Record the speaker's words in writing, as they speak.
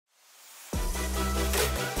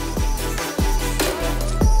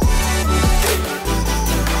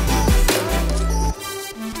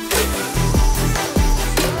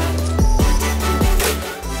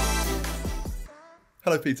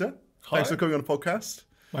Hello, Peter. Hi. Thanks for coming on the podcast.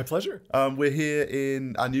 My pleasure. We're here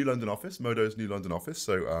in our new London office, Modo's new London office.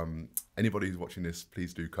 So anybody who's watching this,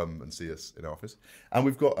 please do come and see us in our office. And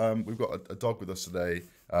we've got a dog with us today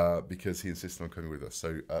because he insisted on coming with us.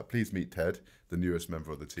 So please meet Ted, the newest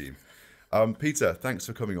member of the team. Peter, thanks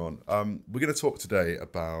for coming on. We're going to talk today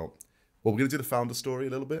about, well, we're going to do the founder story a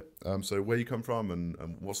little bit. So where you come from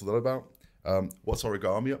and what's all that about? What's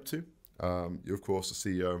Origami up to? You're, of course, the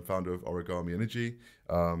CEO and founder of Origami Energy,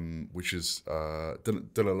 which has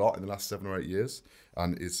done a lot in the last 7 or 8 years,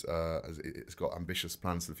 and it's got ambitious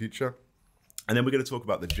plans for the future. And then we're going to talk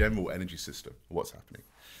about the general energy system, what's happening.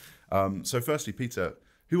 So firstly, Peter,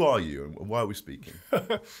 who are you and why are we speaking?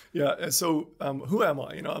 Yeah, so who am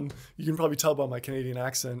I? You can probably tell by my Canadian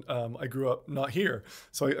accent, I grew up not here.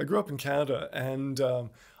 So I grew up in Canada, and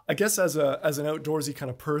I guess as an outdoorsy kind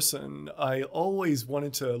of person, I always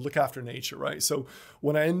wanted to look after nature, right? So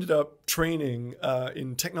when I ended up training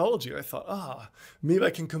in technology, I thought, maybe I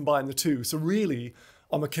can combine the two. So really,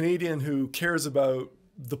 I'm a Canadian who cares about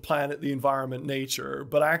the planet, the environment, nature,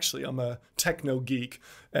 but actually I'm a techno geek,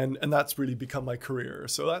 and that's really become my career.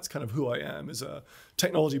 So that's kind of who I am, as a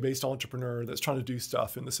technology-based entrepreneur that's trying to do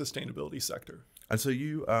stuff in the sustainability sector. And so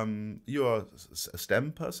you're a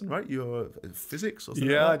STEM person, right? You're physics or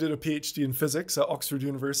something? Yeah, like I did a PhD in physics at Oxford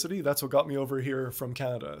University. That's what got me over here from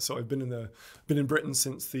Canada. So I've been in Britain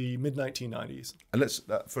since the mid-1990s. And let's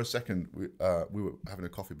for a second, we were having a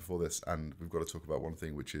coffee before this, and we've got to talk about one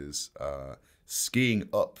thing, which is skiing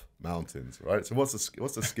up mountains, right? So what's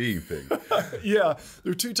the skiing thing? Yeah,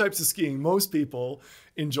 there are two types of skiing. Most people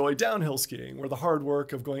enjoy downhill skiing, where the hard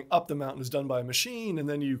work of going up the mountain is done by a machine, and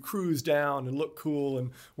then you cruise down and look cool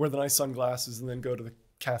and wear the nice sunglasses and then go to the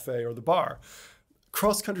cafe or the bar.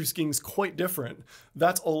 Cross-country skiing is quite different.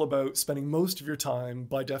 That's all about spending most of your time,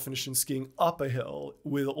 by definition, skiing up a hill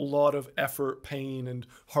with a lot of effort, pain, and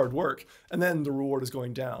hard work. And then the reward is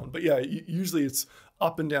going down. But yeah, usually it's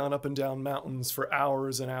up and down mountains for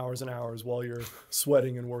hours and hours and hours while you're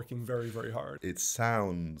sweating and working very, very hard. It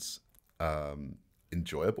sounds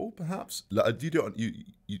enjoyable, perhaps. Do you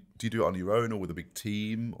do it on your own, or with a big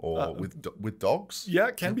team, or with dogs? Yeah,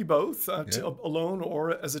 it can be both, alone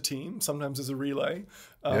or as a team, sometimes as a relay.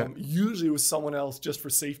 Usually with someone else, just for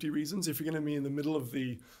safety reasons. If you're going to be in the middle of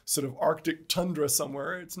the sort of Arctic tundra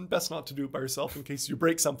somewhere, it's best not to do it by yourself in case you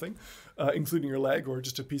break something, including your leg or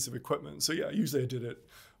just a piece of equipment. So yeah, usually I did it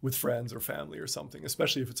with friends or family or something,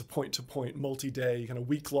 especially if it's a point-to-point, multi-day, kind of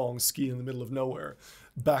week-long ski in the middle of nowhere.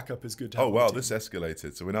 Backup is good to have. Oh, wow, this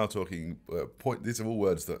escalated. So we're now talking these are all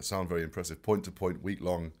words that sound very impressive. Point-to-point,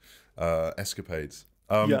 week-long escapades.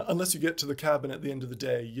 Yeah, unless you get to the cabin at the end of the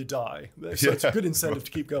day, you die. So it's a good incentive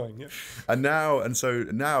to keep going. Yeah. So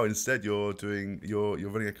now instead you're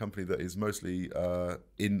running a company that is mostly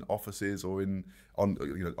in offices or on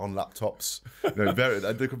laptops.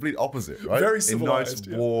 The complete opposite, right? Very civilized.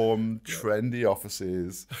 In nice, warm, trendy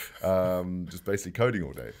offices, just basically coding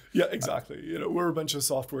all day. Yeah, exactly. We're a bunch of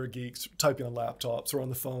software geeks typing on laptops or on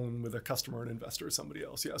the phone with a customer, an investor, or somebody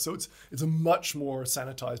else. Yeah, so it's a much more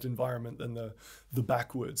sanitized environment than the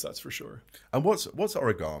backwoods, that's for sure. And what's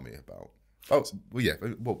Origami about? Oh, well, yeah.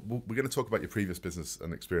 Well, we're going to talk about your previous business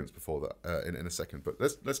and experience before that in a second. But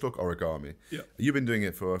let's talk Origami. Yeah. You've been doing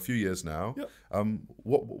it for a few years now. Yeah.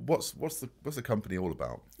 What's the company all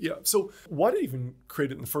about? Yeah. So why did I even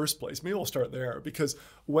create it in the first place? Maybe I'll start there, because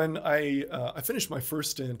when I finished my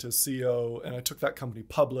first stint as CEO and I took that company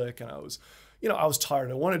public, and I was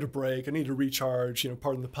tired. I wanted a break. I needed to recharge,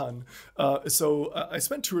 pardon the pun. So I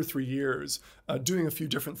spent 2 or 3 years doing a few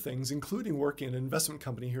different things, including working in an investment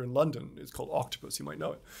company here in London. It's called Octopus. You might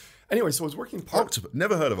know it. Anyway, so I was working Octopus.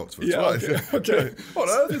 Never heard of Octopus. Yeah, okay. What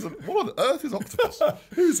on earth is Octopus?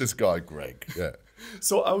 Who's this guy, Greg? Yeah.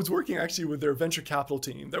 So I was working actually with their venture capital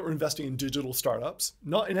team that were investing in digital startups,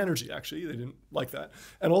 not in energy, actually. They didn't like that.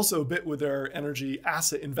 And also a bit with their energy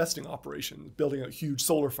asset investing operation, building out huge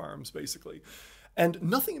solar farms, basically. And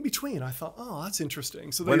nothing in between. I thought, that's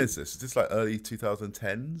interesting. So when is this? Is this like early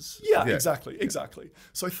 2010s? Yeah, exactly.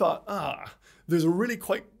 So I thought, there's a really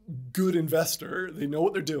quite good investor. They know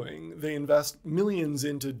what they're doing. They invest millions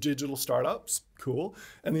into digital startups. Cool.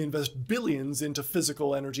 And they invest billions into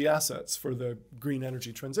physical energy assets for the green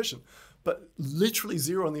energy transition. But literally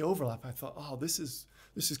zero on the overlap. I thought, this is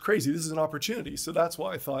crazy. This is an opportunity. So that's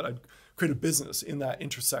why I thought I'd create a business in that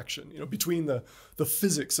intersection, between the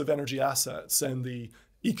physics of energy assets and the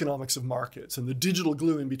economics of markets, and the digital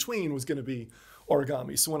glue in between was going to be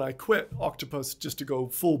Origami. So when I quit Octopus just to go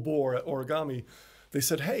full bore at Origami, they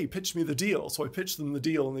said, hey, pitch me the deal. So I pitched them the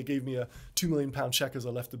deal, and they gave me a £2 million check as I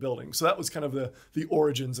left the building. So that was kind of the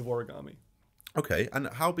origins of Origami. Okay, and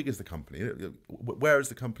how big is the company? Where is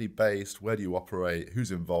the company based? Where do you operate?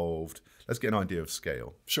 Who's involved? Let's get an idea of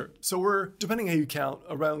scale. Sure. So we're, depending how you count,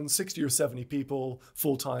 around 60 or 70 people,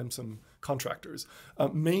 full-time, some contractors.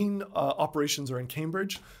 Main operations are in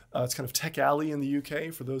Cambridge. It's kind of tech alley in the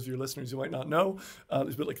UK, for those of your listeners who might not know.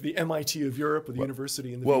 It's a bit like the MIT of Europe or the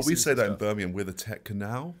university in the Well, VCs we say and that in stuff. Birmingham, we're the tech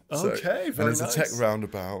canal. Okay, and very there's nice. a tech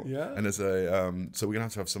roundabout. Yeah. And there's a, so we're going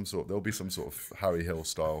to have some sort, there'll be some sort of Harry Hill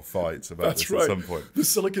style fights about That's this right. at some point. The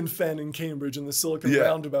Silicon Fen in Cambridge and the Silicon Yeah.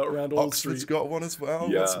 Roundabout around Old Oxford's Street. got one as well.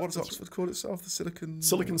 Yeah, What does Oxford call itself? The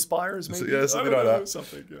Silicon Spires, maybe? Yeah, something I don't like know, that.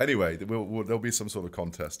 Something, yeah. Anyway, there'll be some sort of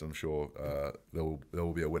contest. I'm sure there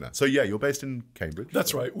will be a winner. So yeah, you're based in Cambridge.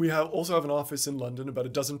 That's right. We also have an office in London, about a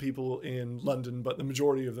dozen people in London, but the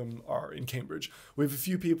majority of them are in Cambridge. We have a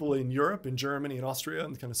few people in Europe, in Germany and Austria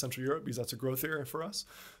and kind of Central Europe, because that's a growth area for us.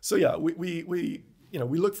 So yeah, we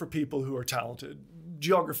look for people who are talented.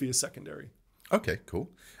 Geography is secondary. Okay, cool.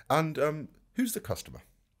 And who's the customer?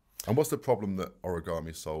 And what's the problem that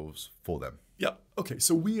Origami solves for them? Yeah. Okay.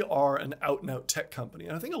 So we are an out-and-out tech company.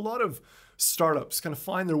 And I think a lot of startups kind of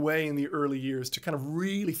find their way in the early years to kind of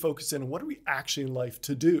really focus in on what are we actually in life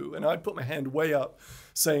to do. And I'd put my hand way up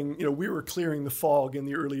saying, we were clearing the fog in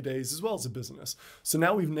the early days as well as a business. So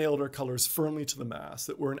now we've nailed our colors firmly to the mast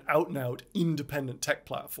that we're an out-and-out independent tech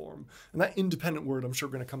platform. And that independent word I'm sure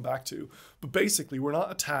we're going to come back to. But basically, we're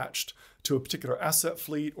not attached to a particular asset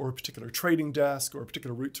fleet or a particular trading desk or a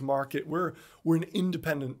particular route to market. We're an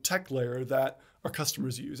independent tech layer that our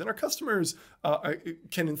customers use. And our customers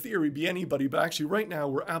can, in theory, be anybody, but actually right now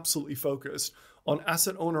we're absolutely focused on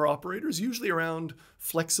asset owner operators, usually around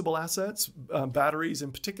flexible assets, batteries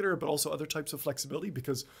in particular, but also other types of flexibility,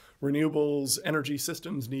 because renewables, energy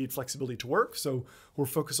systems need flexibility to work. So we're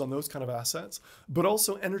focused on those kind of assets, but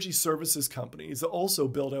also energy services companies that also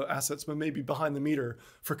build out assets, but maybe behind the meter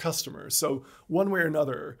for customers. So one way or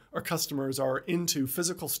another, our customers are into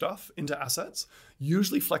physical stuff, into assets,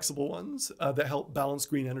 usually flexible ones that help balance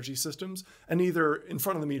green energy systems, and either in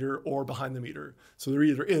front of the meter or behind the meter. So there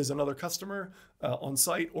either is another customer on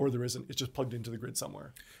site, or there isn't. It's just plugged into the grid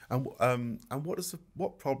somewhere. And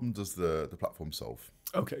what problem does the platform solve?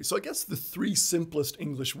 Okay, so I guess the three simplest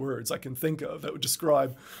English words I can think of that would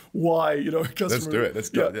describe why, a customer... Let's do it. Let's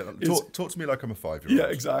go. Yeah. Talk to me like I'm a 5-year-old. Yeah,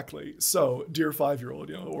 exactly. So, dear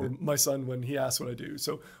 5-year-old, or my son when he asks what I do.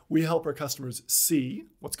 So we help our customers see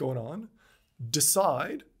what's going on,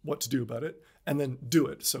 decide what to do about it, and then do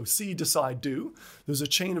it. So see, decide, do. There's a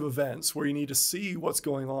chain of events where you need to see what's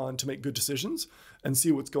going on to make good decisions, and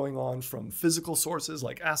see what's going on from physical sources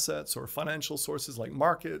like assets, or financial sources like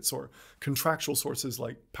markets, or contractual sources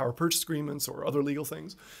like power purchase agreements or other legal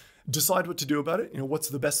things. Decide what to do about it. What's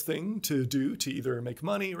the best thing to do to either make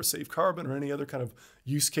money or save carbon or any other kind of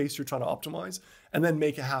use case you're trying to optimize, and then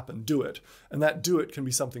make it happen, do it. And that do it can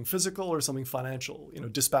be something physical or something financial,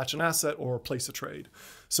 dispatch an asset or place a trade.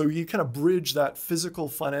 So you kind of bridge that physical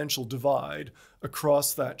financial divide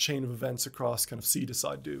across that chain of events, across kind of see,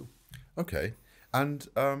 decide, do. Okay. And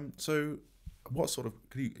so what sort of,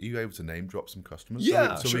 are you able to name drop some customers?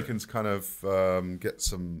 Yeah, so sure. we can kind of get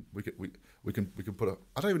some, we can put a,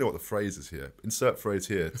 I don't even know what the phrase is here. Insert phrase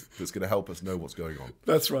here that's going to help us know what's going on.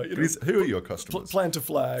 That's right. Who are your customers? Plant a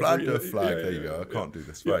flag. Plant a flag. There you go. I can't do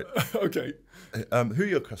this. Right. Okay. Who are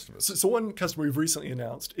your customers? So one customer we've recently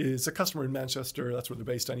announced is a customer in Manchester. That's where they're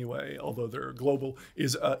based anyway, although they're global,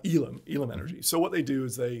 is Elam Energy. So what they do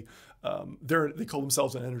is they call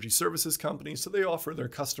themselves an energy services company. So they offer their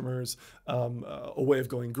customers a way of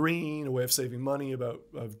going green, a way of saving money,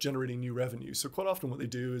 of generating new revenue. So quite often what they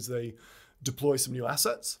do is they deploy some new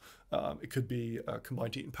assets. It could be a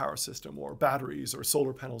combined heat and power system, or batteries, or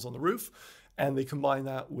solar panels on the roof. And they combine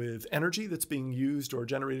that with energy that's being used or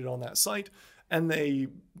generated on that site. And they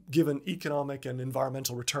give an economic and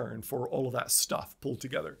environmental return for all of that stuff pulled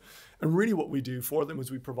together. And really what we do for them is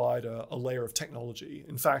we provide a layer of technology.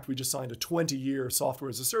 In fact, we just signed a 20-year software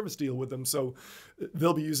as a service deal with them. So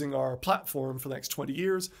they'll be using our platform for the next 20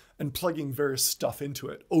 years and plugging various stuff into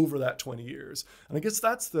it over that 20 years. And I guess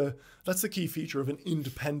that's the key feature of an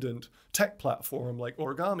independent tech platform like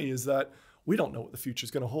Origami, is that we don't know what the future is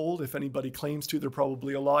going to hold. If anybody claims to, they're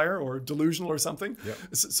probably a liar or delusional or something. Yep.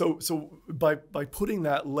 So by putting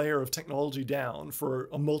that layer of technology down for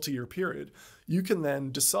a multi-year period, you can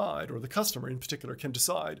then decide, or the customer in particular can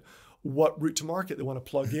decide, what route to market they want to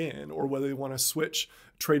plug in, or whether they want to switch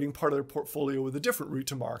trading part of their portfolio with a different route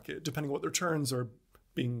to market, depending on what their returns are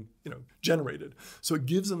being generated. So it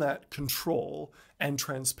gives them that control and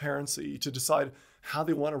transparency to decide how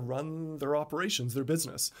they want to run their operations, their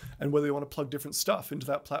business, and whether they want to plug different stuff into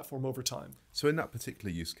that platform over time. So in that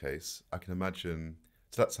particular use case, I can imagine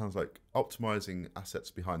So that sounds like optimizing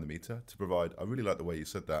assets behind the meter to provide, I really like the way you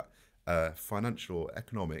said that, financial,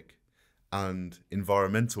 economic, and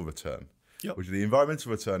environmental return. Yep. Which the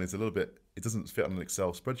environmental return is a little bit, it doesn't fit on an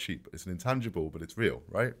Excel spreadsheet, but it's an intangible, but it's real,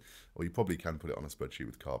 right? Or you probably can put it on a spreadsheet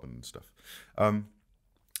with carbon and stuff.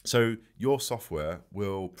 So your software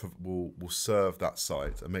will serve that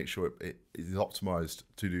site and make sure it is optimized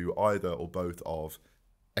to do either or both of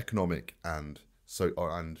economic and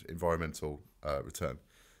environmental return.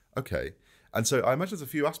 Okay, and so I imagine there's a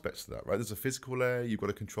few aspects to that, right? There's a physical layer. You've got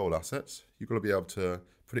to control assets. You've got to be able to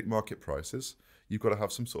predict market prices. You've got to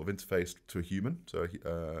have some sort of interface to a human,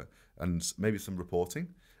 and maybe some reporting.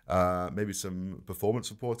 Maybe some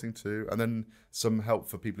performance reporting too, and then some help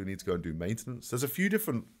for people who need to go and do maintenance. There's a few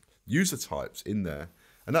different user types in there,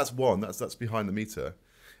 and that's one. That's behind the meter.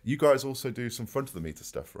 You guys also do some front of the meter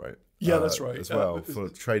stuff, right? Yeah, that's right. As well, for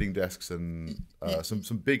trading desks and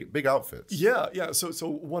some big outfits. Yeah. So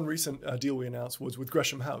one recent deal we announced was with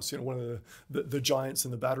Gresham House, one of the giants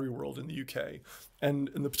in the battery world in the UK, and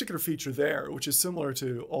the particular feature there, which is similar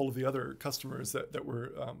to all of the other customers that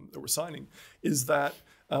we're signing, is that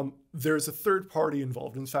there's a third party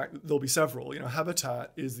involved. In fact, there'll be several.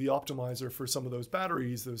 Habitat is the optimizer for some of those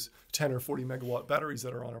batteries, those 10 or 40 megawatt batteries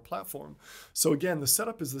that are on our platform. So again, the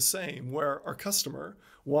setup is the same, where our customer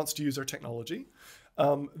wants to use our technology.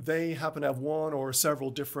 They happen to have one or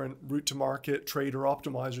several different route to market trade or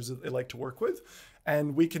optimizers that they like to work with.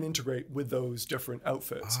 And we can integrate with those different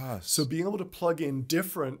outfits. So being able to plug in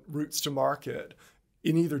different routes to market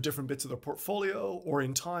in either different bits of their portfolio, or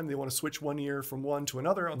in time they want to switch one year from one to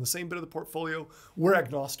another on the same bit of the portfolio, we're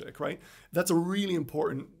agnostic, right? That's a really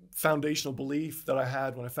important foundational belief that I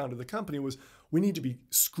had when I founded the company, was we need to be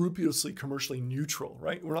scrupulously commercially neutral,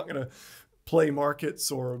 right? We're not going to play markets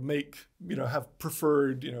or have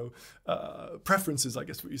preferred, preferences, I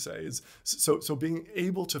guess what you say is. So being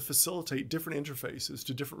able to facilitate different interfaces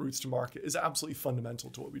to different routes to market is absolutely fundamental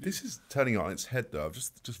to what we do. This is turning it on its head though. I've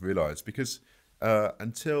just realized, because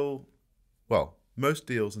most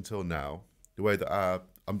deals until now, the way that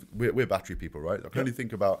we're battery people, right? I can only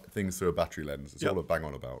think about things through a battery lens. It's all I bang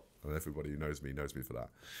on about, and everybody who knows me for that.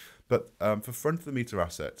 But for front of the meter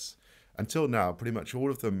assets, until now, pretty much all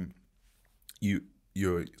of them, we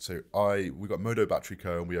got Modo Battery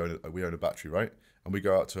Co. and we own a battery, right? And we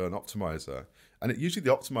go out to an optimizer, and usually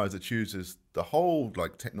the optimizer chooses the whole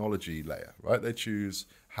technology layer, right? They choose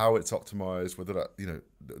how it's optimized, whether that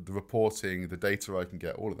the reporting, the data I can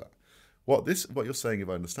get, all of that. What you're saying, if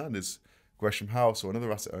I understand, is Gresham House or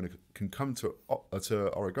another asset owner can come to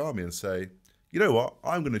Origami and say, you know what,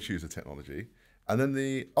 I'm going to choose a technology, and then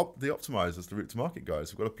the optimizers, the route to market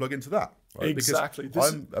guys, have got to plug into that. Right? Exactly.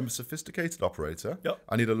 Because I'm a sophisticated operator. Yep.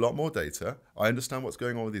 I need a lot more data. I understand what's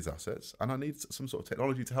going on with these assets, and I need some sort of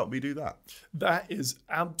technology to help me do that. That is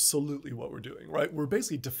absolutely what we're doing, right? We're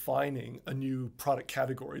basically defining a new product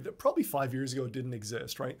category that probably 5 years ago didn't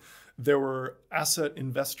exist, right? There were asset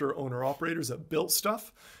investor owner operators that built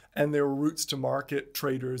stuff, and there were routes to market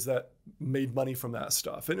traders that made money from that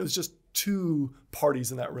stuff. And it was just two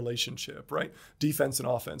parties in that relationship, right? Defense and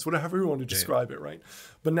offense, whatever you want to describe it, right?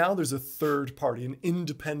 But now there's a third party, an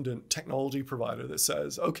independent technology provider that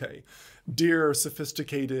says, okay, dear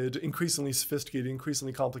increasingly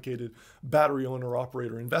complicated battery owner,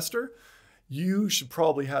 operator, investor, you should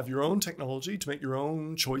probably have your own technology to make your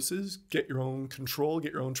own choices, get your own control,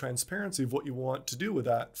 get your own transparency of what you want to do with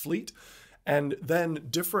that fleet. And then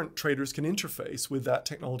different traders can interface with that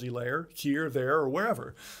technology layer here, there, or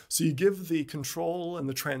wherever. So you give the control and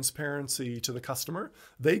the transparency to the customer.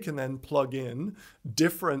 They can then plug in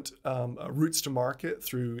different routes to market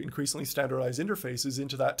through increasingly standardized interfaces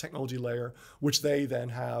into that technology layer, which they then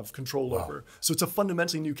have control over. So it's a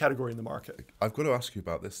fundamentally new category in the market. I've got to ask you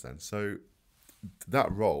about this then. So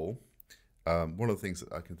that role, one of the things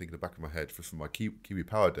that I can think in the back of my head from my Kiwi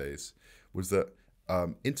Power days was that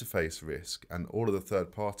interface risk and all of the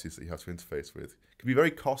third parties that you have to interface with can be very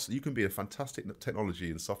costly. You can be a fantastic technology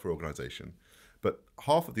and software organization, but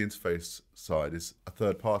half of the interface side is a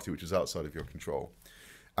third party which is outside of your control.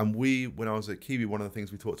 And when I was at Kiwi, one of the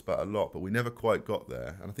things we talked about a lot, but we never quite got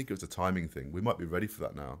there, and I think it was a timing thing, we might be ready for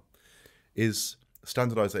that now, is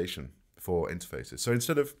standardization for interfaces. So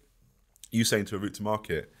instead of you saying to a route to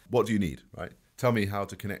market, what do you need, right? Tell me how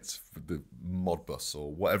to connect with the Modbus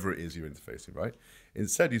or whatever it is you're interfacing, right?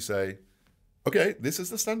 Instead, you say, okay, this is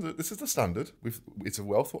the standard. This is the standard. It's a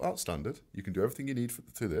well thought out standard. You can do everything you need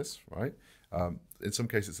to this, right? In some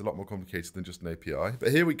cases, it's a lot more complicated than just an API. But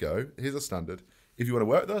here we go. Here's a standard. If you want to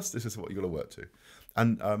work with us, this is what you're going to work to.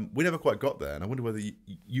 And we never quite got there. And I wonder whether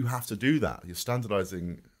you have to do that. You're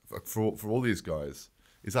standardizing for all these guys.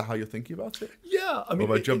 Is that how you're thinking about it? Yeah, I Or mean,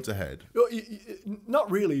 have I jumped ahead?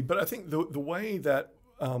 not really, but I think the way that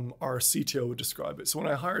our CTO would describe it. So when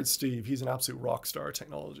I hired Steve, he's an absolute rock star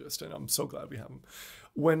technologist, and I'm so glad we have him.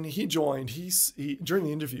 When he joined, he during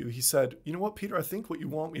the interview, he said, "You know what, Peter? I think what you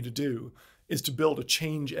want me to do is to build a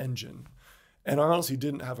change engine." And I honestly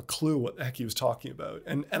didn't have a clue what the heck he was talking about.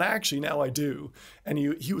 And actually now I do. And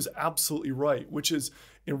he was absolutely right, which is,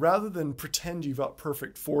 rather than pretend you've got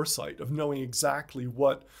perfect foresight of knowing exactly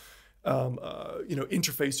what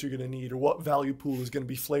interface you're going to need or what value pool is going to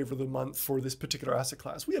be flavor of the month for this particular asset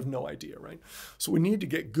class, we have no idea, right? So what we need to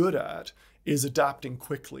get good at is adapting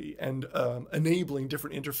quickly and enabling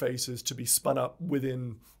different interfaces to be spun up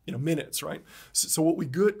within minutes, right? So what we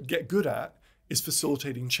get good at is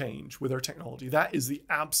facilitating change with our technology. That is the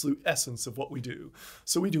absolute essence of what we do.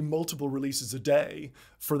 So we do multiple releases a day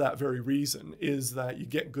for that very reason, is that you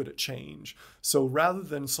get good at change. So rather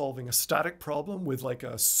than solving a static problem with like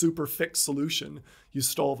a super fixed solution, you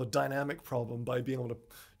solve a dynamic problem by being able to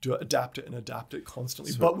adapt it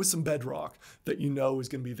constantly, but with some bedrock that is going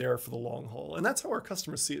to be there for the long haul. And that's how our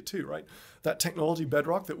customers see it too, right? That technology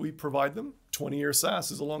bedrock that we provide them, 20-year SaaS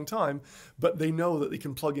is a long time, but they know that they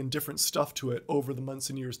can plug in different stuff to it over the months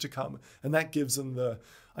and years to come. And that gives them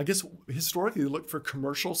I guess historically they looked for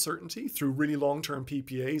commercial certainty through really long-term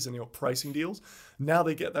PPAs and pricing deals. Now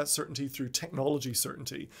they get that certainty through technology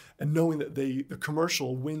certainty and knowing that the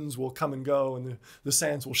commercial winds will come and go and the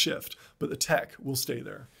sands will shift, but the tech will stay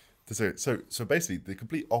there. So basically the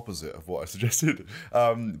complete opposite of what I suggested.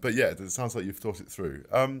 But yeah, it sounds like you've thought it through.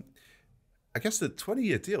 I guess the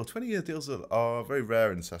 20-year deals are very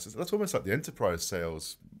rare in SaaS. That's almost like the enterprise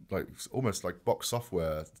sales, like almost like box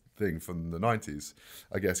software thing from the 90s,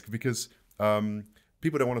 I guess, because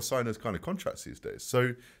people don't want to sign those kind of contracts these days.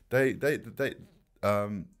 So you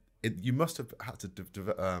must have had to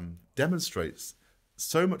demonstrate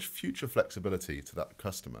so much future flexibility to that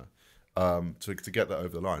customer to get that over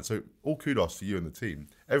the line. So all kudos to you and the team.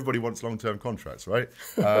 Everybody wants long-term contracts, right?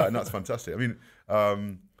 And that's fantastic. I mean,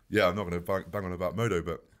 yeah, I'm not going to bang on about Modo,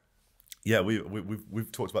 but yeah,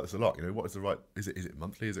 we've talked about this a lot. What is the right? Is it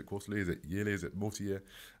monthly? Is it quarterly? Is it yearly? Is it multi-year?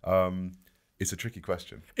 It's a tricky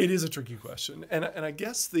question. It is a tricky question, and I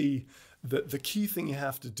guess the key thing you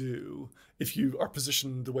have to do if you are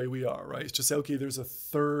positioned the way we are, right, is to say, okay, there's a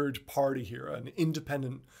third party here, an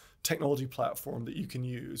independent technology platform that you can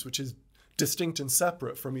use, which is distinct and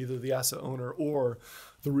separate from either the asset owner or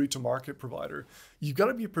the route to market provider. You've got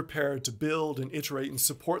to be prepared to build and iterate and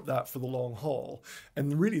support that for the long haul.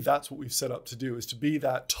 And really that's what we've set up to do, is to be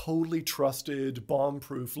that totally trusted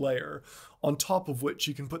bomb-proof layer on top of which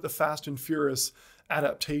you can put the fast and furious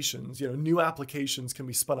adaptations. New applications can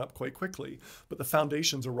be spun up quite quickly, but the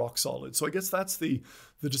foundations are rock solid. So I guess that's the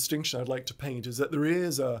distinction I'd like to paint, is that there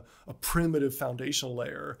is a primitive foundational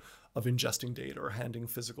layer of ingesting data or handling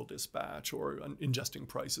physical dispatch or ingesting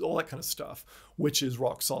prices, all that kind of stuff, which is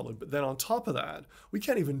rock solid. But then on top of that, we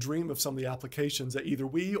can't even dream of some of the applications that either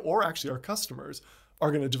we or actually our customers are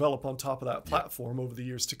going to develop on top of that platform over the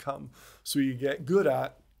years to come. So you get good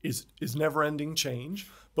at is never-ending change,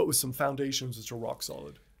 but with some foundations which are rock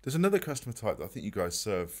solid. There's another customer type that I think you guys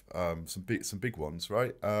serve, some big ones,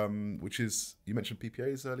 right? Which is, you mentioned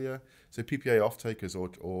PPAs earlier. So PPA off-takers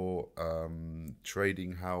or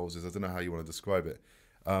trading houses. I don't know how you want to describe it.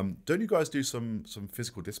 Don't you guys do some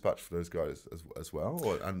physical dispatch for those guys as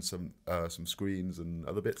well, and some screens and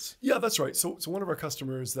other bits? Yeah, that's right. So one of our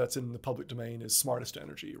customers that's in the public domain is Smartest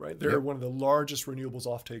Energy, right? They're one of the largest renewables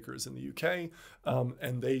off-takers in the UK,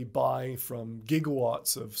 and they buy from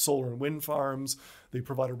gigawatts of solar and wind farms. They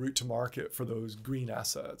provide a route to market for those green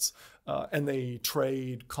assets, and they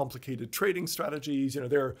trade complicated trading strategies.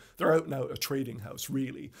 They're out and out a trading house,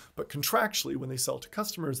 really. But contractually, when they sell to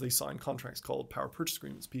customers, they sign contracts called power purchase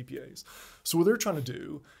agreements, PPAs. So what they're trying to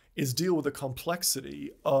do is deal with the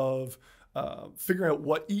complexity of figuring out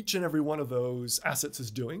what each and every one of those assets is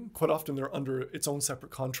doing. Quite often, they're under its own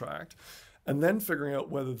separate contract. And then figuring out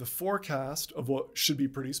whether the forecast of what should be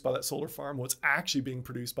produced by that solar farm, what's actually being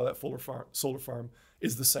produced by that solar farm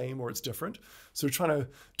is the same or it's different. So we're trying to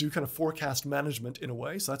do kind of forecast management in a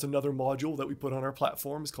way. So that's another module that we put on our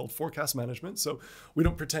platform. It's called forecast management. So we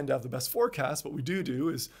don't pretend to have the best forecast. What we do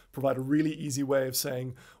is provide a really easy way of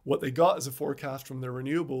saying what they got as a forecast from their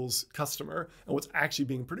renewables customer and what's actually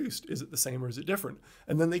being produced. Is it the same or is it different?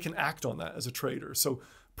 And then they can act on that as a trader. So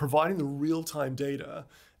providing the real-time data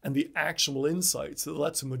and the actionable insights that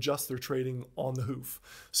lets them adjust their trading on the hoof.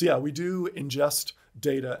 So yeah, we do ingest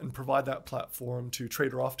data and provide that platform to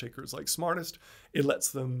trader off-takers like Smartest. It lets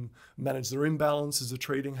them manage their imbalance as a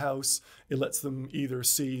trading house. It lets them either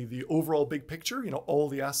see the overall big picture, all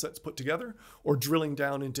the assets put together, or drilling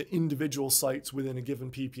down into individual sites within a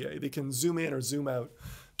given PPA. They can zoom in or zoom out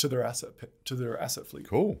to their asset fleet.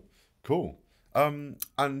 Cool.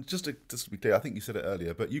 And just to be clear, I think you said it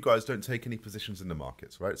earlier, but you guys don't take any positions in the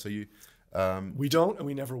markets, right? So you we don't, and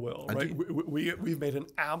we never will, right? We've made an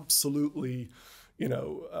absolutely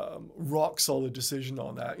rock solid decision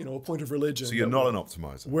on that, a point of religion. So you're not an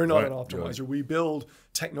optimizer. We're not an optimizer. We build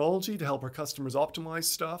technology to help our customers optimize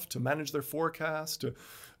stuff, to manage their forecast, to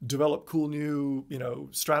develop cool new,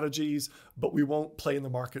 strategies, but we won't play in the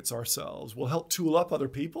markets ourselves. We'll help tool up other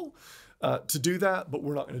people to do that, but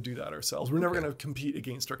we're not going to do that ourselves. We're never going to compete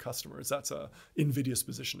against our customers. That's an invidious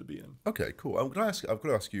position to be in. Okay, cool. I've got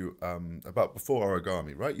to ask you about before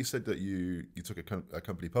Origami, right? You said that you took a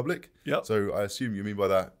company public. Yep. So I assume you mean by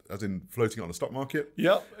that as in floating on the stock market?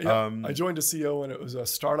 Yep. I joined a CEO when it was a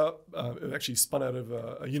startup. It actually spun out of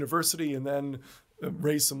a university and then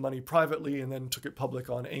raised some money privately and then took it public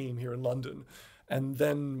on AIM here in London. And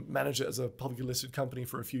then managed it as a publicly listed company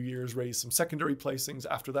for a few years, raised some secondary placings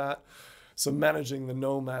after that. So managing the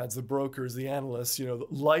nomads, the brokers, the analysts,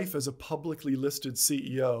 life as a publicly listed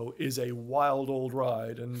CEO is a wild old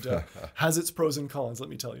ride and has its pros and cons, let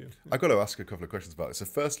me tell you. I've got to ask a couple of questions about it. So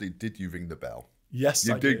firstly, did you ring the bell? Yes,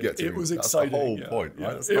 you did get to. It was that's exciting. That's the whole point,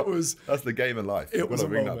 right? Yeah. That's the game of life. It was a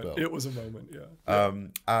ring moment. That bell. It was a moment.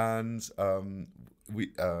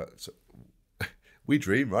 Yeah. We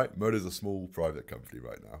dream, right? Modo's a small private company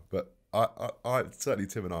right now, but I certainly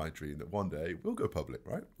Tim and I dream that one day we'll go public,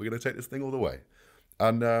 right? We're going to take this thing all the way.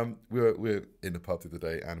 And we were in the pub the other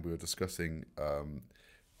day, and we were discussing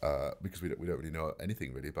because we don't really know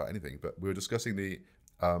anything really about anything, but we were discussing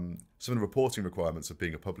some of the reporting requirements of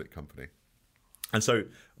being a public company. And so,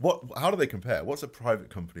 how do they compare? What's a private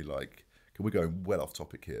company like? We're going well off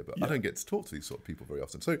topic here, but I don't get to talk to these sort of people very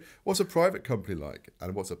often. So what's a private company like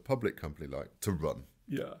and what's a public company like to run?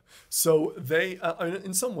 Yeah. So they,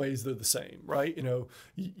 in some ways, they're the same, right?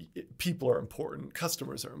 People are important,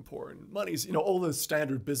 customers are important, money's, all the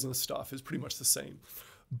standard business stuff is pretty much the same.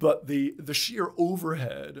 But the sheer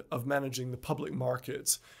overhead of managing the public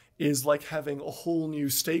markets is like having a whole new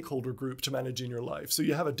stakeholder group to manage in your life. So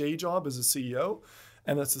you have a day job as a CEO,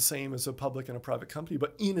 and that's the same as a public and a private company.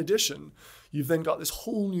 But in addition, you've then got this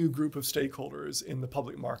whole new group of stakeholders in the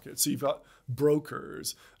public market. So you've got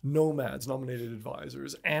brokers, nomads, nominated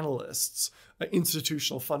advisors, analysts,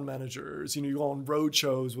 institutional fund managers. You go on road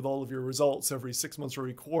shows with all of your results every 6 months or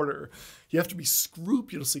every quarter. You have to be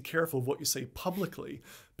scrupulously careful of what you say publicly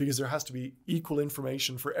because there has to be equal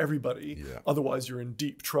information for everybody. Yeah. Otherwise, you're in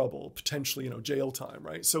deep trouble, potentially, jail time,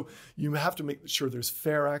 right? So you have to make sure there's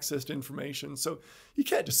fair access to information. So you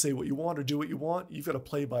can't just say what you want or do what you want. You've got to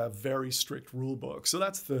play by a very strict rule book. So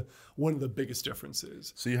that's one of the biggest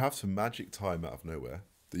differences. So you have some magic time out of nowhere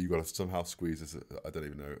that you've got to somehow squeeze this. I don't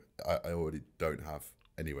even know. I already don't have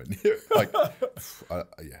anywhere near.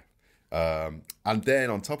 And then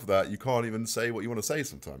on top of that, you can't even say what you want to say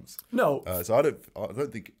sometimes. No. So I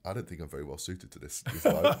don't think I'm very well suited to this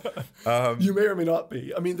life. You may or may not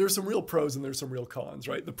be. I mean, there's some real pros and there's some real cons,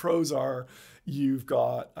 right? The pros are you've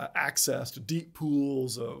got access to deep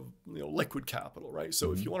pools of liquid capital, right?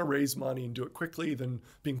 So if you want to raise money and do it quickly, then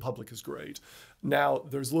being public is great. Now,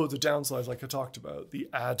 there's loads of downsides like I talked about, the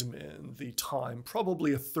admin, the time.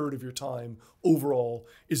 Probably a third of your time overall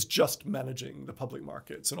is just managing the public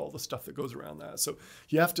markets and all the stuff that goes around that. So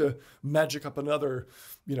you have to magic up another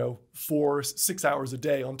 4-6 hours a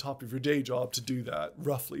day on top of your day job to do that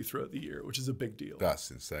roughly throughout the year, which is a big deal. That's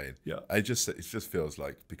insane. Yeah. It just feels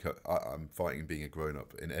like because I'm fighting being a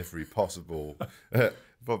grown-up in every possible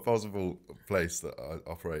place that I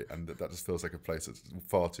operate, and that just feels like a place that's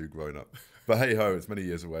far too grown up. But hey ho, it's many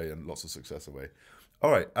years away and lots of success away.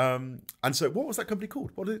 All right. And so what was that company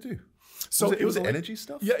called? What did it do? So was it energy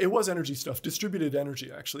stuff? Yeah, it was energy stuff. Distributed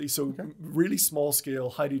energy, actually. So really small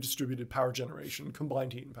scale, highly distributed power generation,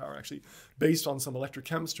 combined heat and power, actually, based on some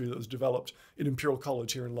electrochemistry that was developed at Imperial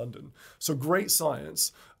College here in London. So great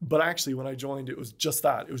science. But actually, when I joined, it was just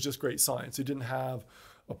that. It was just great science. It didn't have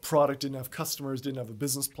a product, didn't have customers, didn't have a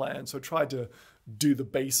business plan. So I tried to do the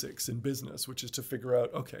basics in business, which is to figure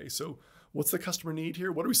out, okay, so what's the customer need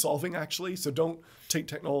here? What are we solving actually? So don't take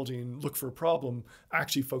technology and look for a problem,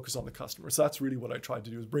 actually focus on the customer. So that's really what I tried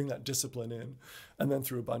to do, is bring that discipline in. And then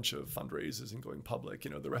through a bunch of fundraisers and going public,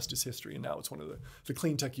 the rest is history. And now it's one of the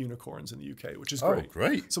clean tech unicorns in the UK, which is great. Oh,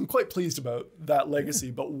 great. So I'm quite pleased about that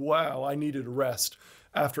legacy, but wow, I needed a rest.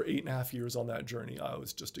 after 8.5 years on that journey, I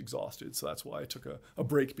was just exhausted. So that's why I took a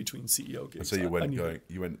break between CEO gigs. And so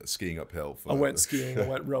you went skiing uphill. I went skiing, I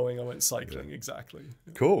went rowing, I went cycling. Yeah. Exactly.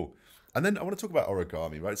 Cool. And then I want to talk about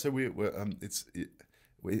Origami, right? So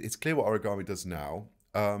it's clear what Origami does now,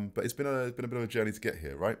 but it's been a bit of a journey to get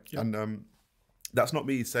here, right? Yep. And that's not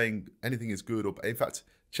me saying anything is good, or in fact,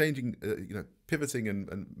 changing, pivoting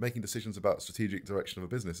and making decisions about strategic direction of a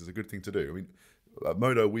business is a good thing to do. I mean, at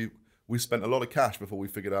Modo, we spent a lot of cash before we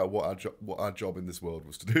figured out what our job in this world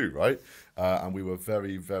was to do, right? And we were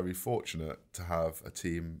very, very fortunate to have a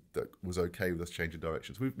team that was okay with us changing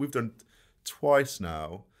directions. We've done twice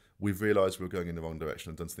now. We've realised we were going in the wrong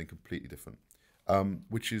direction and done something completely different,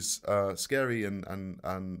 which is scary, and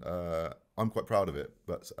I'm quite proud of it.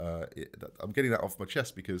 But I'm getting that off my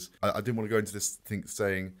chest because I didn't want to go into this thing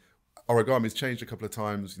saying Origami's changed a couple of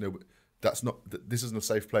times. This isn't a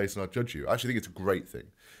safe place, and I judge you. I actually think it's a great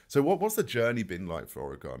thing. So what's the journey been like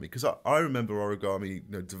for Origami? Because I remember Origami,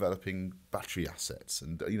 developing battery assets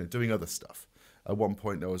and doing other stuff. At one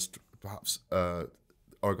point, there was perhaps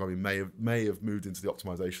Origami may have moved into the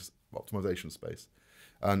optimization space,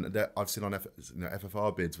 and I've seen on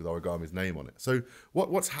FFR bids with Origami's name on it. So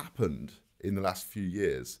what's happened in the last few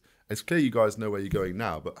years? It's clear you guys know where you're going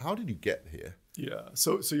now, but how did you get here? Yeah,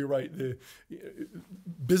 so you're right. The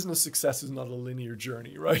business success is not a linear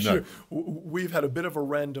journey, right? No. We've had a bit of a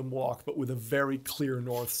random walk, but with a very clear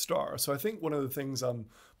North Star. So I think one of the things I'm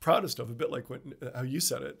proudest of, a bit like how you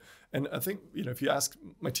said it, and I think, if you ask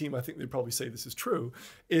my team, I think they'd probably say this is true,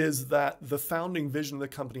 is that the founding vision of the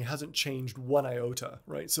company hasn't changed one iota,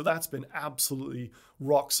 right? So that's been absolutely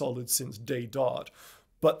rock solid since day dot.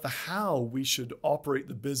 But the how we should operate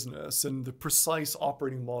the business and the precise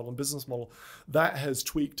operating model and business model, that has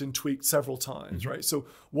tweaked several times, right? So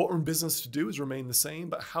what we're in business to do is remain the same,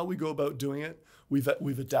 but how we go about doing it, we've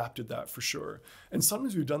adapted that for sure. And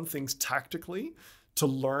sometimes we've done things tactically to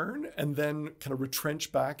learn and then kind of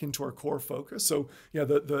retrench back into our core focus. So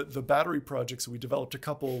the battery projects, we developed a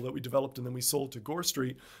couple that we developed and then we sold to Gore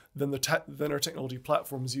Street. Then our technology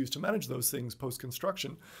platform is used to manage those things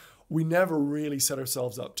post-construction. We never really set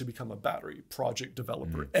ourselves up to become a battery project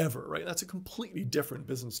developer ever, right? That's a completely different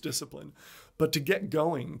business discipline. But to get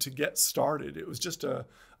going, to get started, it was just a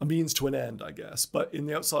means to an end, I guess. But in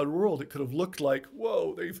the outside world, it could have looked like,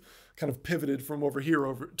 whoa, they've kind of pivoted from over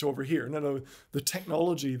here to over here. No, the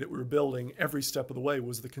technology that we were building every step of the way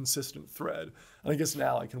was the consistent thread. And I guess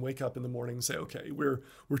now I can wake up in the morning and say, okay, we're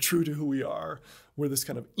true to who we are. We're this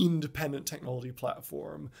kind of independent technology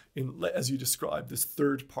platform, as you described, this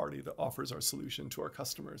third party that offers our solution to our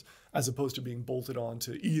customers, as opposed to being bolted on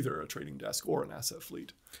to either a trading desk or an asset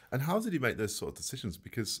fleet. And how did you make those sort of decisions?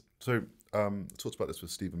 Because, I talked about this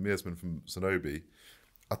with Stephen Mearsman from Sonobi.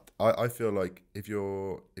 I feel like if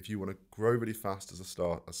you want to grow really fast as a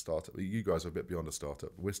startup, you guys are a bit beyond a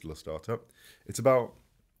startup, we're still a startup. It's about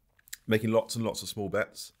making lots and lots of small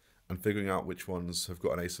bets and figuring out which ones have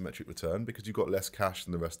got an asymmetric return, because you've got less cash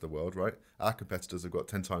than the rest of the world, right? Our competitors have got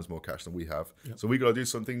 10 times more cash than we have. Yep. So we got to do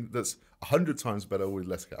something that's 100 times better with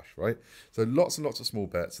less cash, right? So lots and lots of small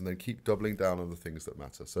bets, and then keep doubling down on the things that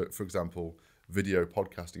matter. So for example, video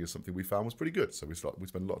podcasting is something we found was pretty good. So we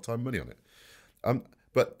spend a lot of time and money on it.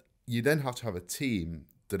 But you then have to have a team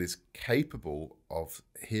that is capable of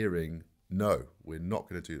hearing, no, we're not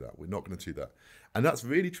going to do that. We're not going to do that. And that's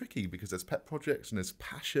really tricky because there's pet projects and there's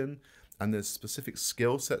passion and there's specific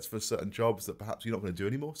skill sets for certain jobs that perhaps you're not going to do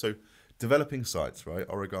anymore. So developing sites, right?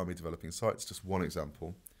 Origami developing sites, just one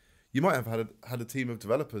example. You might have had a team of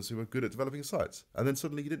developers who were good at developing sites, and then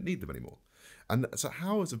suddenly you didn't need them anymore. And so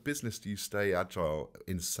how as a business do you stay agile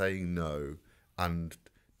in saying no and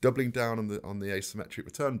doubling down on the asymmetric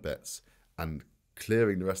return bets and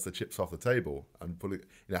clearing the rest of the chips off the table and pulling,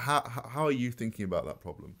 how are you thinking about that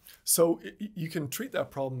problem? So you can treat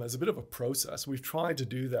that problem as a bit of a process. We've tried to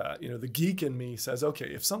do that. The geek in me says, okay,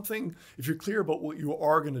 if you're clear about what you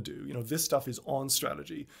are going to do, this stuff is on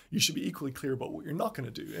strategy, you should be equally clear about what you're not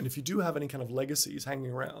going to do. And if you do have any kind of legacies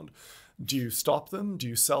hanging around, do you stop them? Do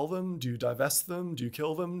you sell them? Do you divest them? Do you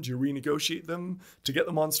kill them? Do you renegotiate them to get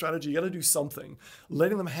them on strategy? You got to do something.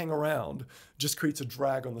 Letting them hang around just creates a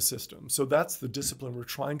drag on the system. So that's the discipline we're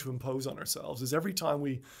trying to impose on ourselves, is every time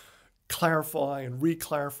we clarify and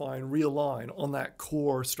re-clarify and realign on that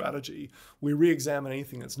core strategy, we re-examine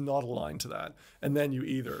anything that's not aligned to that. And then you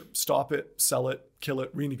either stop it, sell it, kill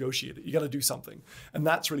it, renegotiate it. You got to do something. And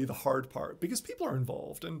that's really the hard part, because people are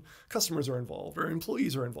involved and customers are involved or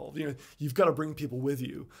employees are involved. You've got to bring people with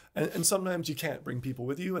you. And sometimes you can't bring people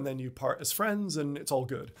with you and then you part as friends and it's all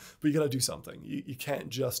good. But you got to do something. You can't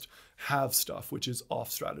just have stuff which is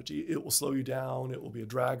off strategy. It will slow you down. It will be a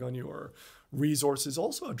drag on your resources,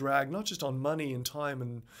 also a drag not just on money and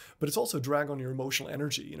time, but it's also a drag on your emotional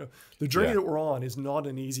energy. You know, the journey that we're on is not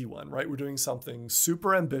an easy one, right? We're doing something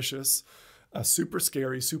super ambitious, super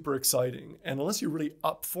scary, super exciting, and unless you're really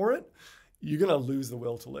up for it, you're going to lose the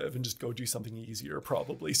will to live and just go do something easier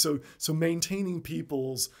probably. So maintaining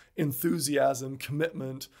people's enthusiasm,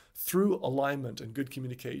 commitment through alignment and good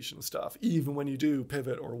communication stuff, even when you do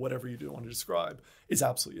pivot or whatever you do want to describe, is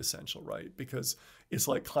absolutely essential, right? Because it's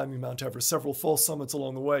like climbing Mount Everest, several false summits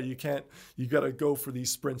along the way. You got to go for these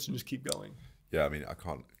sprints and just keep going. Yeah, I mean, I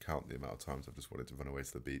can't count the amount of times I've just wanted to run away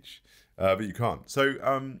to the beach, but you can't. So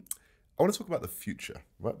I want to talk about the future,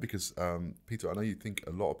 right? Because, Peter, I know you think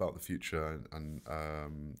a lot about the future, and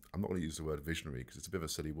I'm not going to use the word visionary because it's a bit of a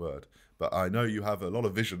silly word, but I know you have a lot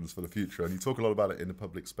of visions for the future, and you talk a lot about it in the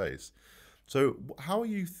public space. So how are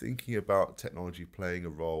you thinking about technology playing a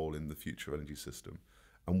role in the future energy system,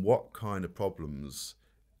 and what kind of problems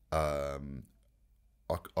are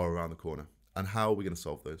around the corner, and how are we going to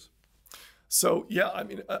solve those? So yeah, I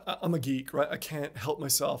mean, I'm a geek, right? I can't help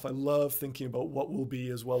myself. I love thinking about what will be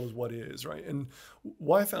as well as what is, right? And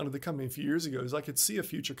why I founded the company a few years ago is I could see a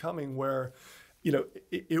future coming where, you know,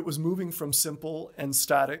 it was moving from simple and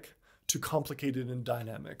static to complicated and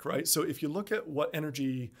dynamic, right? So if you look at what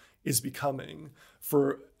energy is becoming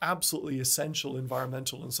for absolutely essential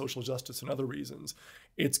environmental and social justice and other reasons,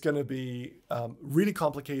 it's going to be really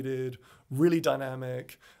complicated, really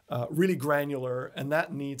dynamic, really granular, and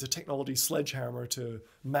that needs a technology sledgehammer to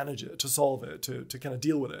manage it, to solve it, to kind of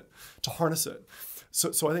deal with it, to harness it.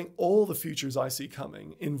 So I think all the futures I see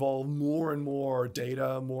coming involve more and more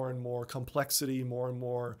data, more and more complexity, more and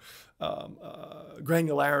more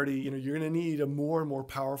granularity. You know, you're going to need a more and more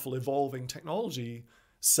powerful evolving technology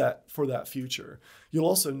set for that future. You'll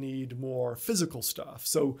also need more physical stuff.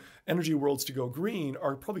 So energy worlds to go green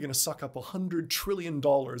are probably going to suck up $100 trillion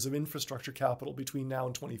of infrastructure capital between now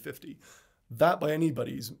and 2050. That, by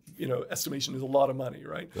anybody's estimation, is a lot of money,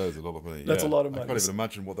 right? That is a lot of money. That's a lot of money. I can't even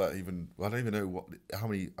imagine what that even. I don't even know how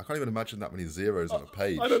many. I can't even imagine that many zeros on a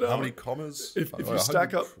page. I don't know. How many commas? If you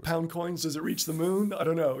stack up pound coins, does it reach the moon? I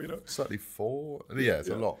don't know. Certainly 4. Yeah, it's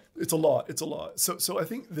a lot. It's a lot. It's a lot. So I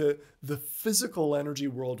think the physical energy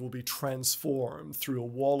world will be transformed through a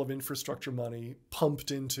wall of infrastructure money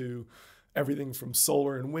pumped into everything from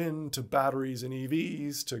solar and wind to batteries and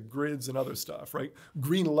EVs to grids and other stuff, right?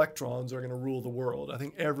 Green electrons are going to rule the world. I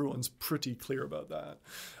think everyone's pretty clear about that.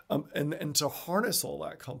 And to harness all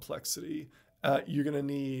that complexity, you're going to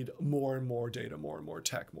need more and more data, more and more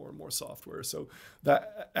tech, more and more software. So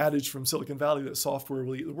that adage from Silicon Valley that software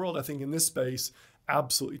will eat the world, I think in this space,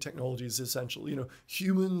 absolutely technology is essential.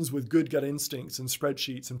 Humans with good gut instincts and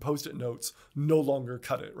spreadsheets and Post-it notes no longer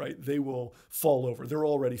cut it, right? They will fall over. They're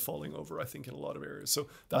already falling over, I think, in a lot of areas. So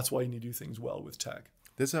that's why you need to do things well with tech.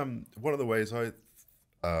 There's one of the ways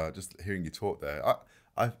just hearing you talk there,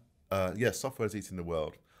 software is eating the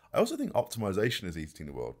world. I also think optimization is eating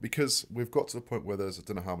the world because we've got to the point where there's, I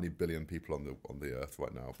don't know how many billion people on the earth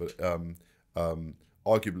right now, but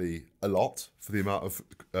arguably a lot for the amount of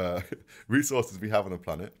resources we have on the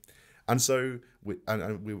planet. And so we're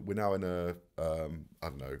now in a,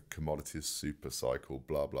 commodities super cycle,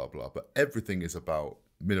 blah, blah, blah. But everything is about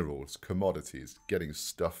minerals, commodities, getting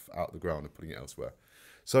stuff out of the ground and putting it elsewhere.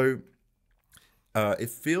 So it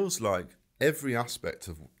feels like every aspect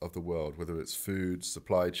of the world, whether it's food,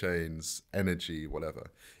 supply chains, energy, whatever,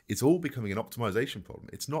 it's all becoming an optimization problem.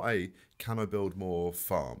 It's not a, can I build more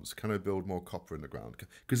farms? Can I build more copper in the ground?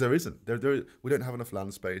 Because there isn't. We don't have enough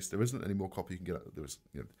land space. There isn't any more copper you can get out.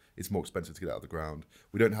 It's more expensive to get out of the ground.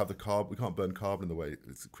 We don't have the carbon. We can't burn carbon in the way,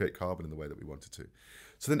 create carbon in the way that we wanted to.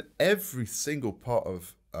 So then every single part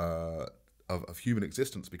of human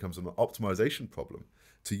existence becomes an optimization problem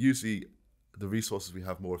to use the resources we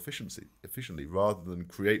have more efficiently rather than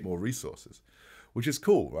create more resources, which is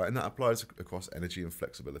cool, right? And that applies across energy and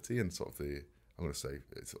flexibility and sort of I'm going to say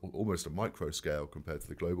it's almost a micro scale compared to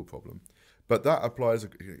the global problem. But that applies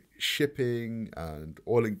shipping and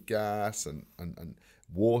oil and gas and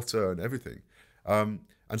water and everything. And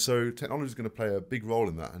so technology is going to play a big role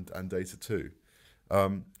in that and data too.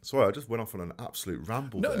 Sorry, I just went off on an absolute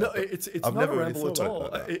ramble. No, it's not a ramble at all.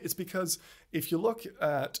 It's because if you look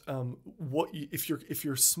at if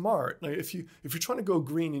you're smart, like if you're trying to go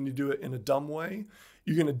green and you do it in a dumb way,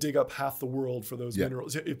 you're going to dig up half the world for those Yeah.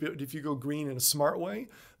 minerals. If you go green in a smart way,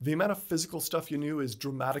 the amount of physical stuff you knew is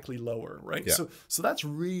dramatically lower, right? Yeah. So that's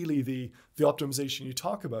really the optimization you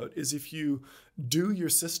talk about, is if you do your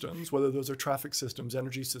systems, whether those are traffic systems,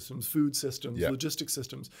 energy systems, food systems, Yeah. logistics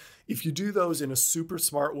systems, if you do those in a super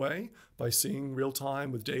smart way by seeing real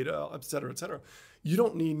time with data, et cetera, you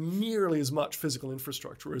don't need nearly as much physical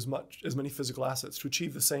infrastructure, as many physical assets to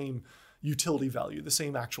achieve the same utility value, the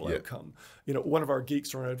same actual Yeah. outcome. One of our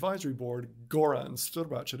geeks on our advisory board, Goran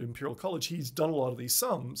Sturbach at Imperial College, he's done a lot of these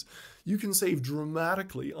sums. You can save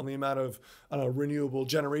dramatically on the amount of renewable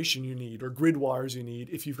generation you need or grid wires you need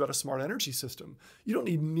if you've got a smart energy system. You don't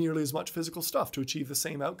need nearly as much physical stuff to achieve the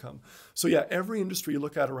same outcome. So yeah, every industry you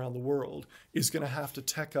look at around the world is going to have to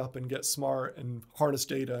tech up and get smart and harness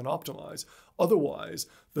data and optimize. Otherwise,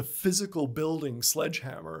 the physical building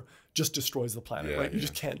sledgehammer just destroys the planet, right? You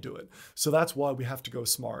just can't do it. So that's why we have to go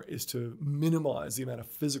smart, is to minimize the amount of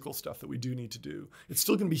physical stuff that we do need to do. It's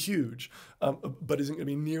still going to be huge, but isn't going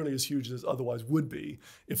to be nearly as huge as otherwise would be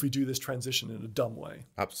if we do this transition in a dumb way.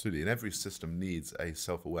 Absolutely. And every system needs a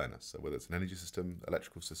self-awareness. So whether it's an energy system,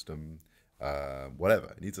 electrical system,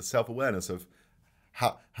 whatever, it needs a self-awareness of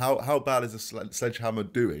how bad is a sledgehammer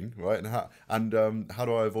doing, right? And how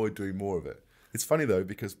do I avoid doing more of it? It's funny though,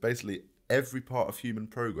 because basically every part of human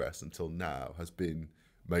progress until now has been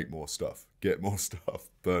make more stuff, get more stuff,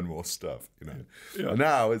 burn more stuff, Yeah. And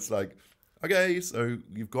now it's like, okay, so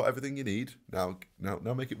you've got everything you need. Now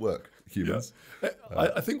make it work, humans. Yeah.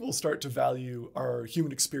 I think we'll start to value our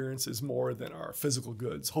human experiences more than our physical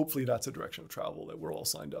goods. Hopefully that's a direction of travel that we're all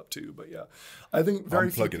signed up to. But yeah, I think I'm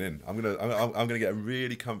plugging in. I'm gonna get a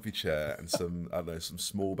really comfy chair and some some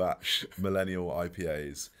small batch millennial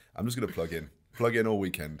IPAs. I'm just gonna plug in all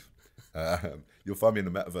weekend. You'll find me in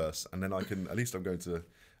the metaverse, and then I'm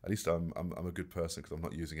a good person because I'm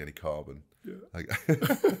not using any carbon. Yeah.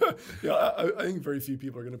 I think very few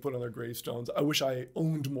people are going to put on their gravestones, I wish I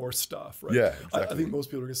owned more stuff, right? Yeah, exactly. I think most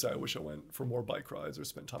people are going to say, I wish I went for more bike rides or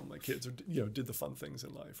spent time with my kids or did the fun things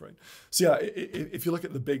in life, right? So yeah, if you look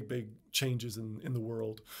at the big changes in the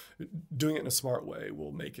world, doing it in a smart way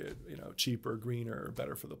will make it cheaper, greener,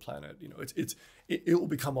 better for the planet. It will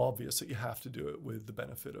become obvious that you have to do it with the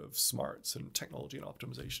benefit of smarts and technology and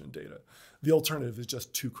optimization and data. The alternative is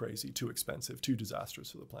just too crazy, too expensive, too disastrous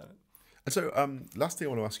for the planet. And so, last thing I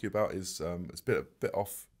want to ask you about is it's a bit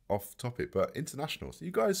off topic, but international. So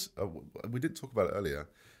you guys, we didn't talk about it earlier.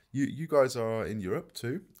 You guys are in Europe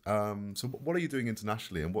too. So what are you doing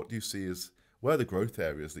internationally, and what do you see as where are the growth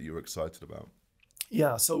areas that you're excited about?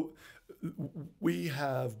 Yeah, so we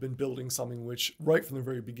have been building something which, right from the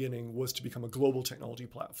very beginning, was to become a global technology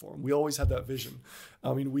platform. We always had that vision.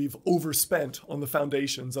 I mean, we've overspent on the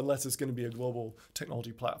foundations unless it's going to be a global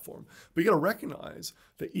technology platform. But you got to recognize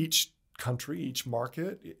that each country, each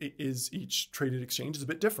market, each traded exchange is a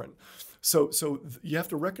bit different. So you have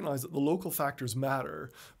to recognize that the local factors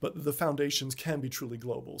matter, but the foundations can be truly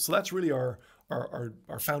global. So that's really our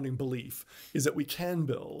founding belief, is that we can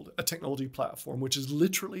build a technology platform which is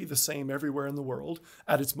literally the same everywhere in the world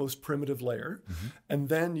at its most primitive layer. Mm-hmm. And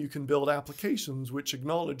then you can build applications which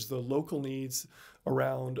acknowledge the local needs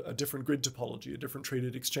around a different grid topology, a different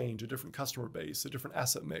traded exchange, a different customer base, a different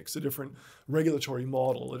asset mix, a different regulatory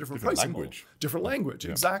model, a different pricing language. Model, different language,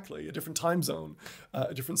 yeah. Exactly, a different time zone,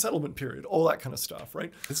 a different settlement period, all that kind of stuff,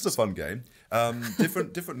 right? This is a fun game.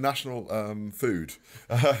 Different national food.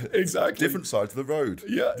 Exactly. Different sides of the road.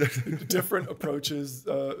 Yeah, different approaches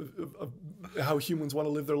of how humans want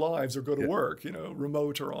to live their lives or go to work,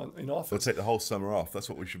 remote or in office. They'll take the whole summer off. That's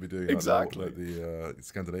what we should be doing. Exactly. Like the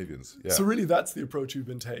Scandinavians. Yeah. So really that's the approach we've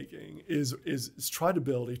been taking, is try to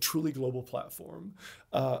build a truly global platform,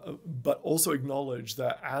 but also acknowledge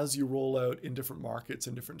that as you roll out in different markets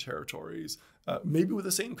and different territories, maybe with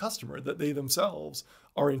the same customer, that they themselves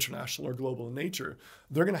are international or global in nature,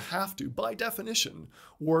 they're going to have to, by definition,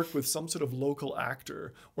 work with some sort of local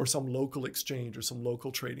actor or some local exchange or some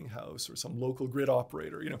local trading house or some local grid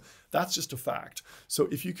operator. That's just a fact. So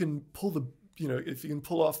if you can pull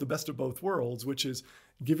off the best of both worlds, which is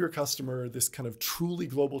give your customer this kind of truly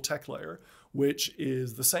global tech layer, which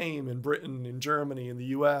is the same in Britain, in Germany, in the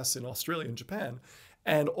US, in Australia, and Japan,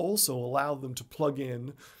 and also allow them to plug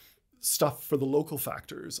in stuff for the local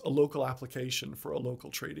factors, a local application for a local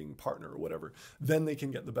trading partner or whatever, then they can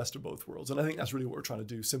get the best of both worlds. And I think that's really what we're trying to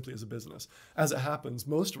do simply as a business. As it happens,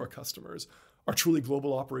 most of our customers are truly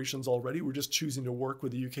global operations already. We're just choosing to work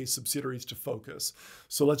with the UK subsidiaries to focus.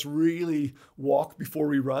 So let's really walk before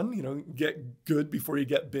we run, get good before you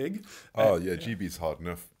get big. Oh, yeah, GB's hard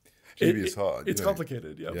enough. GB is hard. It's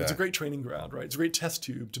complicated, yeah. But it's a great training ground, right? It's a great test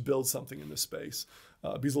tube to build something in this space.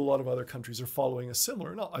 because a lot of other countries are following a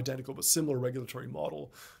similar, not identical, but similar regulatory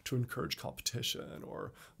model to encourage competition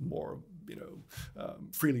or more,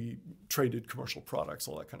 freely traded commercial products,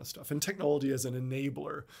 all that kind of stuff. And technology as an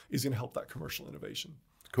enabler is going to help that commercial innovation.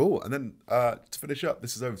 Cool. And then to finish up,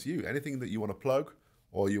 this is over to you. Anything that you want to plug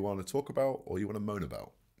or you want to talk about or you want to moan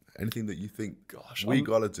about? Anything that you think we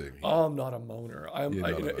got to do? I'm not a moaner.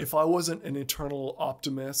 If I wasn't an eternal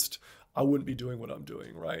optimist, I wouldn't be doing what I'm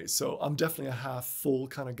doing, right? So I'm definitely a half full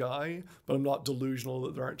kind of guy, but I'm not delusional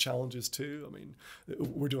that there aren't challenges too. I mean,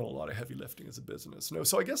 we're doing a lot of heavy lifting as a business.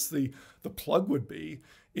 So I guess the plug would be,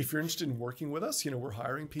 if you're interested in working with us, we're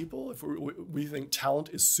hiring people. If we think talent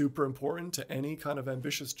is super important to any kind of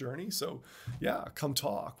ambitious journey. So yeah, come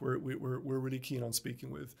talk. We're really keen on speaking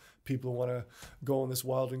with people who want to go on this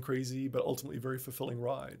wild and crazy, but ultimately very fulfilling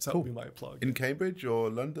ride. So that would be my plug. In Cambridge or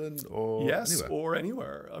London or yes, anywhere? or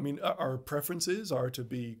anywhere. I mean, our preferences are to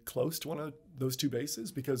be close to one of those two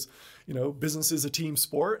bases because, business is a team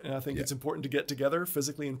sport. And I think it's important to get together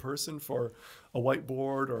physically in person for a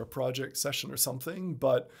whiteboard or a project session or something.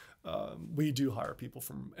 But we do hire people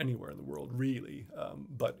from anywhere in the world, really.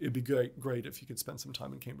 But it'd be great if you could spend some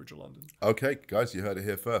time in Cambridge or London. Okay, guys, you heard it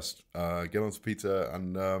here first. Get on to Peter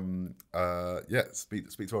and speak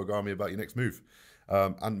to Origami about your next move.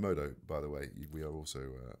 And Modo, by the way, we are also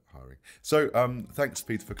hiring. So thanks,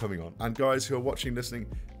 Peter, for coming on. And guys who are watching, listening,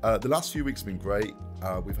 the last few weeks have been great.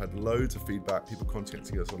 We've had loads of feedback, people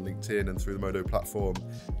contacting us on LinkedIn and through the Modo platform,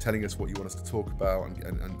 telling us what you want us to talk about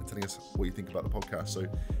and telling us what you think about the podcast. So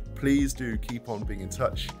please do keep on being in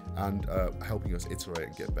touch and helping us iterate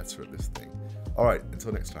and get better at this thing. All right,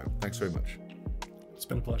 until next time, thanks very much. It's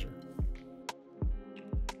been a pleasure.